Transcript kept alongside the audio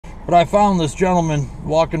But I found this gentleman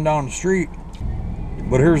walking down the street.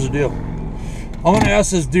 But here's the deal. I'm gonna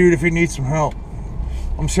ask this dude if he needs some help.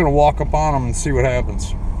 I'm just gonna walk up on him and see what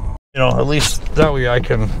happens. You know, at least that way I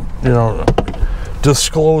can, you know,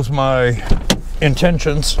 disclose my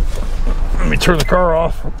intentions. Let me turn the car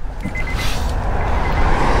off.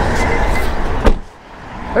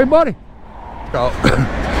 Hey, buddy. Oh.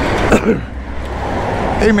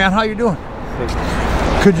 Hey, man, how you doing?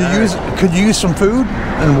 Could you use some food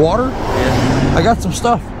and water? Yeah. I got some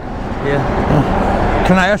stuff. Yeah.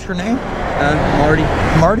 Can I ask your name? Marty.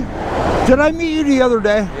 Marty? Did I meet you the other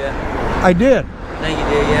day? Yeah. I did. I think you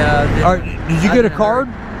did, yeah. I did. All right, did you get a card?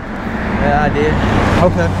 Yeah, I did.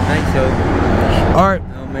 Okay. I think so. All right.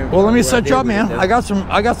 Well, let me set you up, man. I got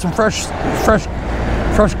some fresh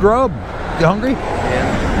grub. You hungry?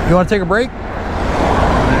 Yeah. You want to take a break?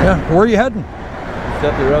 Yeah. Where are you heading? Just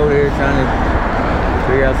up the road here trying to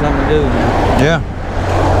figure out something to do, man. Yeah.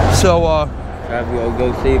 So, Try to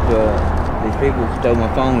go see if these people stole my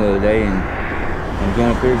phone the other day, and I'm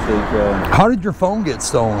going up here to see if... how did your phone get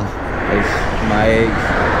stolen? It's my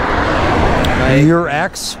ex. Your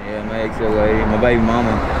ex? Yeah, my ex old lady, my baby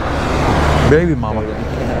mama. Baby mama.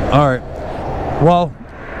 All right. Well,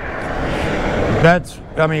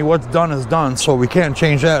 I mean, what's done is done, so we can't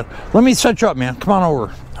change that. Let me set you up, man. Come on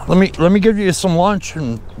over. Let me give you some lunch,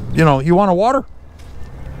 and you know, you want a water?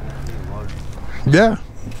 Yeah.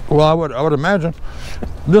 Well, I would imagine.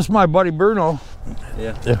 This is my buddy Bruno.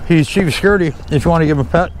 Yeah. He's chief of security. If you want to give him a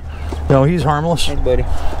pet, you know, he's harmless. Hey, buddy.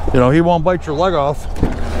 You know, he won't bite your leg off.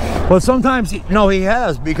 But sometimes, he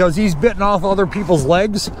has, because he's bitten off other people's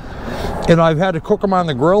legs, and I've had to cook them on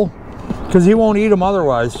the grill because he won't eat them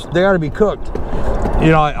otherwise. They got to be cooked. You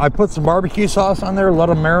know, I put some barbecue sauce on there, let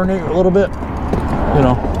them marinate a little bit. You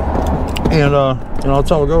know, and you know, that's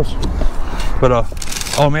how it goes. But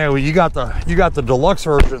oh man, well, you got the deluxe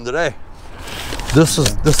version today. This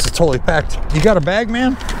is totally packed. You got a bag,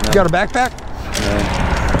 man? No. You got a backpack?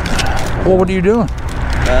 No. Well, what are you doing?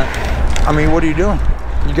 I mean, what are you doing?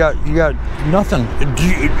 You got nothing.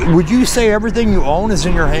 Would you say everything you own is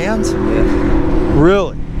in your hands? Yeah.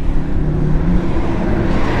 Really?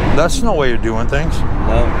 That's no way of doing things.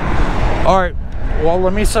 No. All right. Well,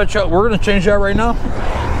 let me set you up. We're gonna change that right now.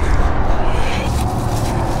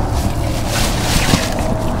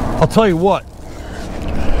 I'll tell you what.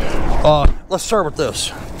 Let's start with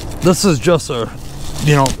this. This is just a,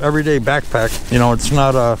 you know, everyday backpack. You know, it's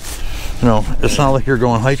not a, you know, it's not like you're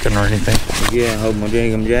going hiking or anything. Yeah, hold my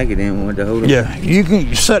gingham jacket in. Want to hold it. Yeah, you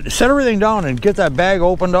can set everything down and get that bag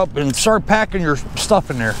opened up and start packing your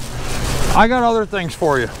stuff in there. I got other things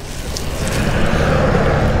for you.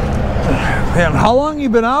 Man, how long you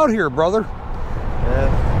been out here, brother?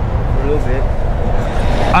 A little bit.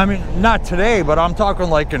 I mean, not today, but I'm talking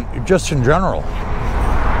like just in general.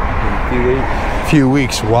 A few weeks. Few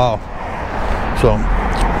weeks, wow. So,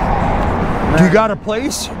 do you got a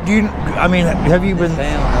place? Do you? I mean, have you been?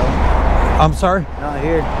 I'm sorry. Not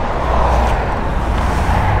here.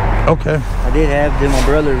 Okay. I did have to. My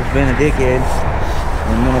brother's been a dickhead.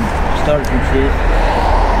 I'm gonna start some shit.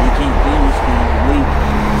 He can't finish.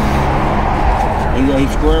 He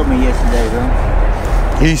squirreled me yesterday, bro.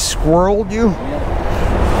 He squirreled you? Yeah.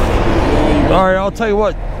 All right, I'll tell you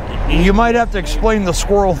what. You might have to explain the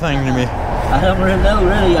squirrel thing to me. I don't really know,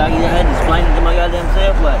 really. I had to explain it to my goddamn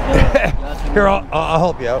self. Like, here, I'll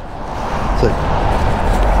help you out. See.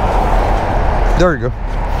 There you go.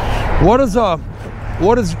 What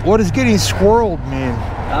is getting squirreled mean?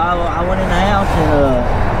 I went in the house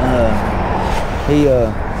and he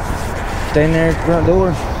standing there at the front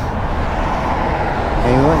door.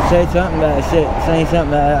 And he went and said something about saying something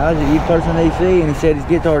about I was a person they see, and he set his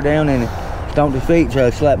guitar down and stomped his feet, tried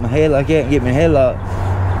to slap my head like that and get me a headlock.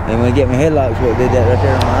 And when he get me a headlock, so it did that right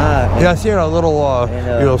there on my eye. And, yeah, I see a little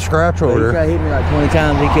little scratch over there. He tried to hit me like 20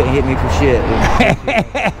 times. He couldn't hit me for shit.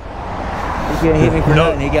 He couldn't hit me for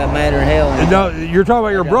nothing. He got madder than hell. No, you're talking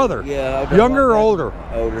about your brother. Yeah. Younger or older?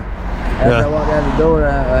 Older. After I walked out the door,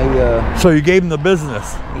 so you gave him the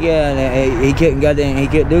business. Yeah, and he couldn't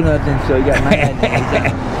do nothing, so he got mad. He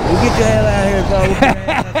said, "Well, get your hell out of here, so I whoop your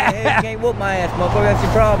ass." I said, "Hey, you can't whoop my ass, motherfucker. That's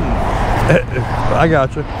your problem." I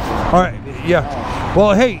got you. All right, yeah.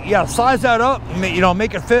 Well, hey, yeah, size that up. You know,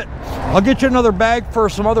 make it fit. I'll get you another bag for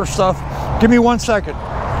some other stuff. Give me 1 second.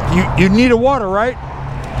 You need a water, right?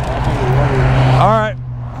 All right.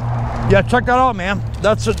 Yeah, check that out, man.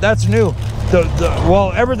 That's new.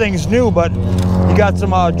 Well, everything's new, but you got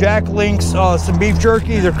some Jack Links, some beef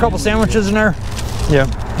jerky. There's a couple sandwiches in there. Yeah,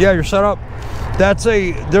 you're set up.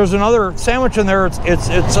 There's another sandwich in there.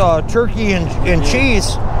 It's turkey and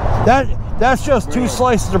cheese. That's just 2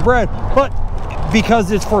 slices of bread. But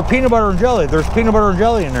because it's for peanut butter and jelly. There's peanut butter and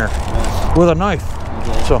jelly in there with a knife.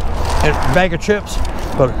 Okay. So, and a bag of chips.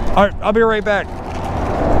 But all right, I'll be right back.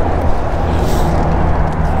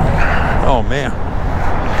 Oh man.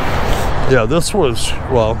 Yeah, this was,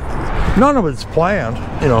 well, none of it's planned.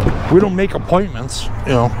 You know, we don't make appointments.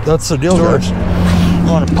 You know, that's the deal, guys. You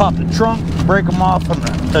want to pop the trunk, break them off in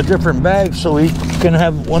a different bag so we can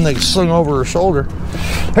have one they sling over her shoulder.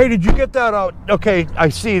 Hey, did you get that out? Okay, I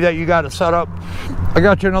see that you got it set up. I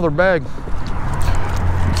got you another bag.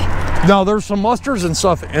 Now there's some mustards and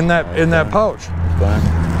stuff in that pouch. Fine.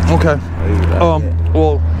 Okay.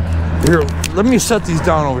 Well, here, let me set these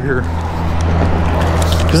down over here.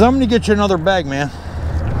 Because I'm going to get you another bag, man.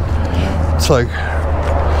 It's like,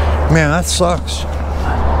 man, that sucks.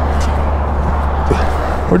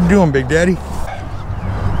 What are you doing, Big Daddy?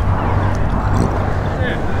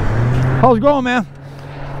 How's it going, man?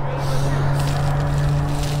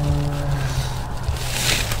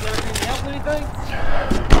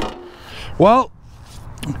 Well,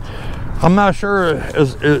 I'm not sure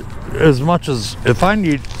as much as if I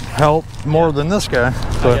need help more than this guy.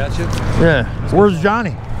 But, I got you. Yeah. Where's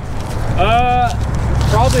Johnny?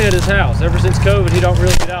 Probably at his house. Ever since COVID, he don't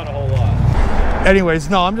really get out a whole lot. Anyways,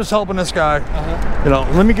 no, I'm just helping this guy. You know,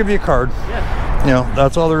 let me give you a card. Yeah. You know,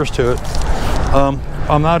 that's all there is to it.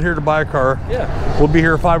 I'm not here to buy a car. Yeah. We'll be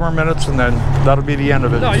here 5 more minutes and then that'll be the end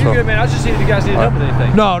of it. No, you're good, man. I was just seeing if you guys need help with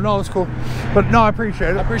anything. No, it's cool. But no, I appreciate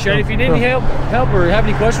it. I appreciate it. If you need any help or have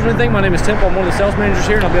any questions or anything, my name is Temple. I'm one of the sales managers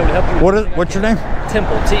here, and I'll be able to help you. What's your name?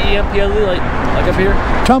 Temple. T-E-M-P-L-E, like up here.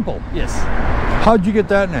 Temple. Yes. How'd you get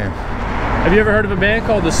that name? Have you ever heard of a band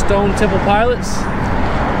called the Stone Temple Pilots?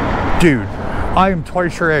 Dude, I am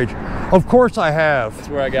twice your age. Of course I have. That's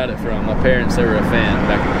where I got it from. My parents, they were a fan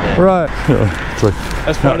back in the day. Right.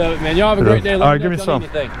 That's part of it, man. Y'all have a great day. All right, give me some.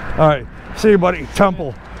 All right. See you, buddy.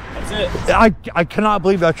 Temple. That's it. I cannot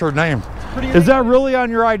believe that's your name. Is that really on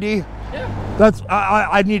your ID? Yeah. That's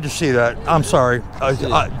I need to see that. I'm sorry.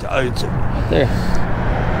 There.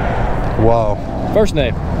 Wow. First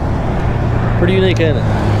name. Pretty unique, isn't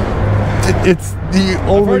it? It's the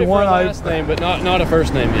only one I last name, but not a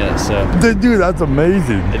first name yet. So. Dude, that's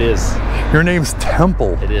amazing. It is. Your name's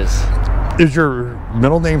Temple. It is. Is your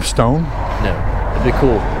middle name Stone? No. It'd be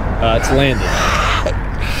cool. It's Landon.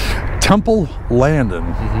 Temple Landon.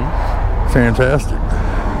 Mm-hmm. Fantastic.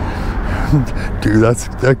 Dude,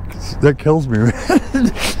 that kills me, man.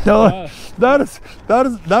 No, that is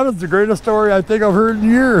the greatest story I think I've heard in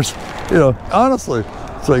years. You know, honestly,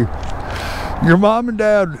 it's like your mom and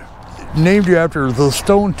dad named you after the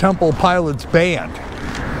Stone Temple Pilots band.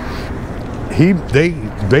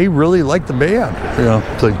 They really liked the band. You know,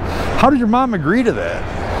 it's like, how did your mom agree to that?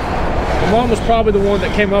 My mom was probably the one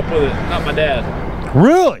that came up with it, not my dad.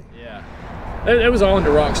 Really? Yeah. It was all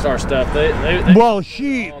into rock star stuff. Well,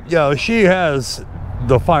 she has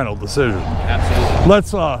the final decision.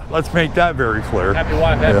 Absolutely. Let's make that very clear. Happy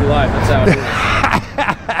wife, happy life. That's how it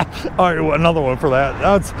is. All right, well, another one for that.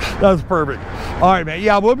 That's perfect. All right, man.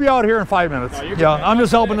 Yeah, we'll be out here in 5 minutes. No, yeah, I'm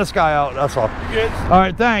just helping this guy out. That's all. Good. All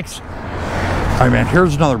right, thanks. All right, man.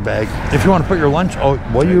 Here's another bag. If you want to put your lunch, oh,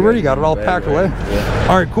 well, you already got it all packed away. Yeah.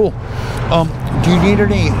 All right, cool. Do you need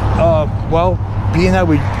any? Well, being that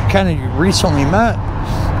we kind of recently met,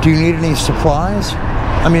 do you need any supplies?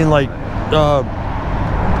 I mean, like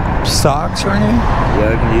socks or anything?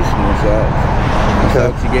 Yeah, I can use some more socks. The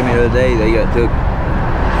socks you gave me the other day, they got took.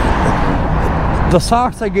 The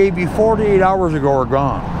socks I gave you 48 hours ago are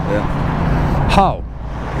gone. Yeah. How?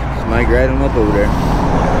 Somebody grabbed them up over there.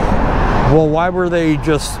 Well, why were they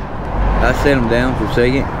just... I set them down for a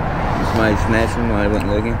second. Somebody snatched them while I wasn't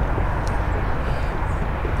looking.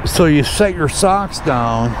 So you set your socks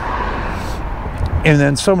down and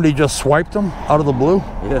then somebody just swiped them out of the blue?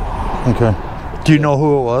 Yeah. Okay. Do you know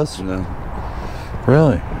who it was? No.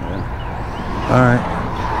 Really? Yeah. All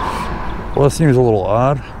right. Well, that seems a little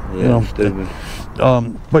odd. Yeah, you know, stupid.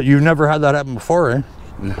 But you've never had that happen before, eh?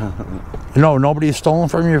 No. No, nobody's stolen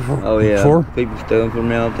from you before? Oh yeah, people steal from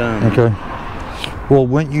me all the time. Okay. Well,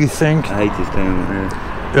 wouldn't you think... I hate this town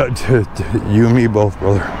right here. You and me both,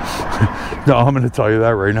 brother. No, I'm going to tell you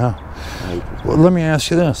that right now. I hate this. Well, let me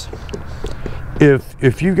ask you this.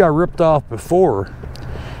 If you got ripped off before,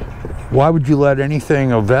 why would you let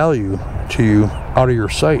anything of value to you out of your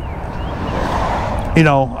sight? You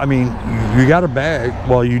know, I mean, you got a bag.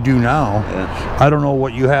 Well, you do now. Yeah. I don't know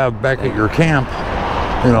what you have back at your camp.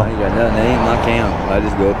 You know. I ain't got nothing. That ain't my camp. I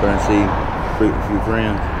just go up there and see a few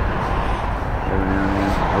friends every now and then.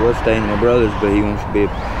 I was staying with my brother's, but he wants to be a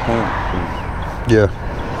punk. Yeah.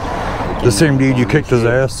 The same dude you kicked his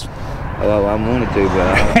ass? Oh, I wanted to,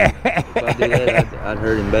 but if I did that, I'd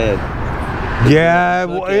hurt him bad. Yeah,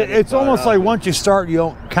 well, it's almost like once you start, you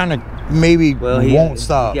don't kind of maybe won't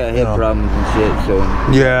stop. He got head problems and shit, so.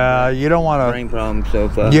 Yeah, you don't want to. Brain problems, so.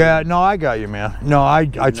 Yeah, no, I got you, man. No, I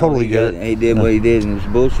totally get it. He did what he did, and it's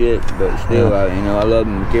bullshit. But still, I love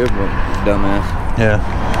him and care for him, dumbass. Yeah.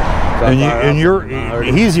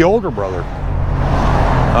 He's the older brother.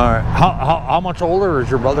 All right. How much older is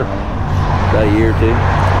your brother? About a year or two.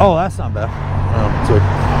 Oh, that's not bad. So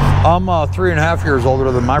I'm 3.5 years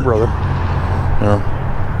older than my brother.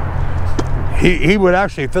 He would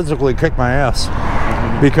actually physically kick my ass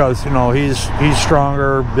because he's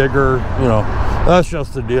stronger, bigger. That's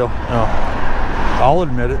just the deal. I'll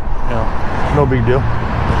admit it. No big deal.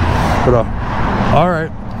 But all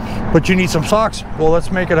right. But you need some socks. Well,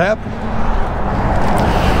 let's make it happen.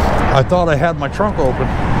 I thought I had my trunk open.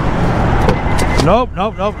 Nope.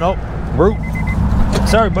 Brute.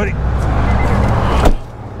 Sorry, buddy.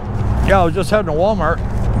 Yeah, I was just heading to Walmart.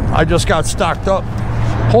 I just got stocked up.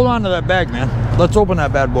 Hold on to that bag, man. Let's open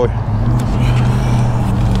that bad boy.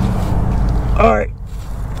 All right.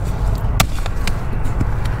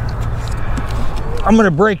 I'm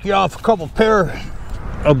gonna break you off a couple pair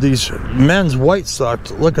of these men's white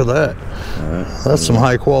socks. Look at that. That's some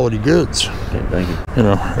high quality goods. Okay, thank you.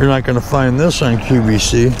 You're not gonna find this on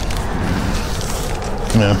QVC.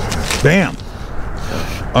 Yeah. Bam.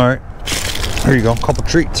 All right. Here you go. A couple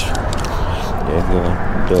treats. Yeah, go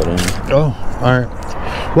ahead. Throw it in. Oh, all right.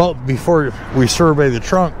 Well, before we survey the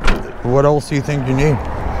trunk, what else do you think you need?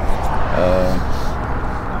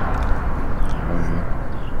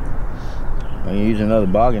 I can use another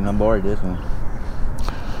boggin. I borrowed this one.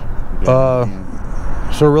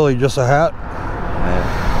 So really just a hat?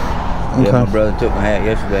 Yeah. Okay. My brother took my hat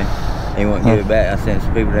yesterday. He won't give it back. I sent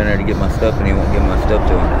some people down there to get my stuff, and he won't give my stuff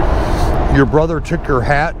to him. Your brother took your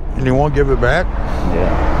hat, and he won't give it back?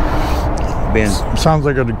 Yeah. Sounds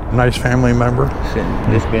like a nice family member.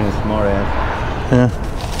 This being a smart ass. Yeah.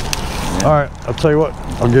 All right, I'll tell you what.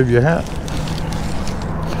 I'll give you a hat.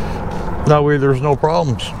 That way there's no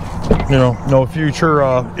problems. No future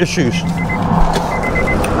issues.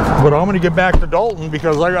 But I'm going to get back to Dalton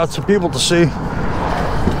because I got some people to see.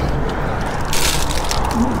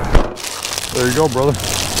 There you go, brother.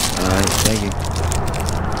 All right, thank you.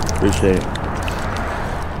 Appreciate it.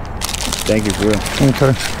 Thank you for real.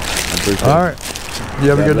 Okay. All right. You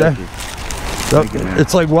have a good day.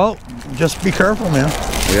 It's like, well, just be careful, man.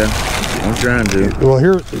 Yeah, I'm trying to. Well,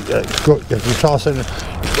 here, go, if you toss it,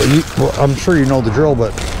 well, I'm sure you know the drill,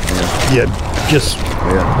 but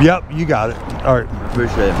yep, you got it. All right.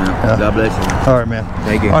 Appreciate it, man. Yeah. God bless you, man. All right, man.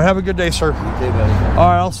 Thank you. All right, have a good day, sir. You too, buddy. All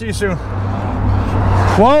right, I'll see you soon.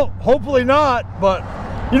 Well, hopefully not, but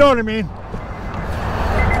you know what I mean.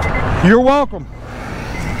 You're welcome.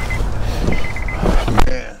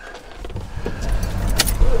 Man.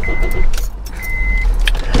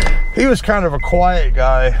 He was kind of a quiet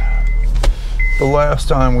guy the last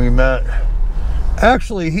time we met.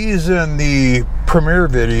 Actually, he's in the premiere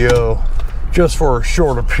video just for a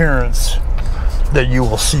short appearance that you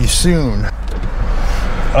will see soon.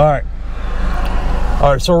 All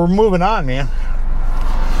right, so we're moving on, man.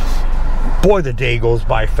 Boy, the day goes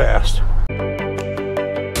by fast.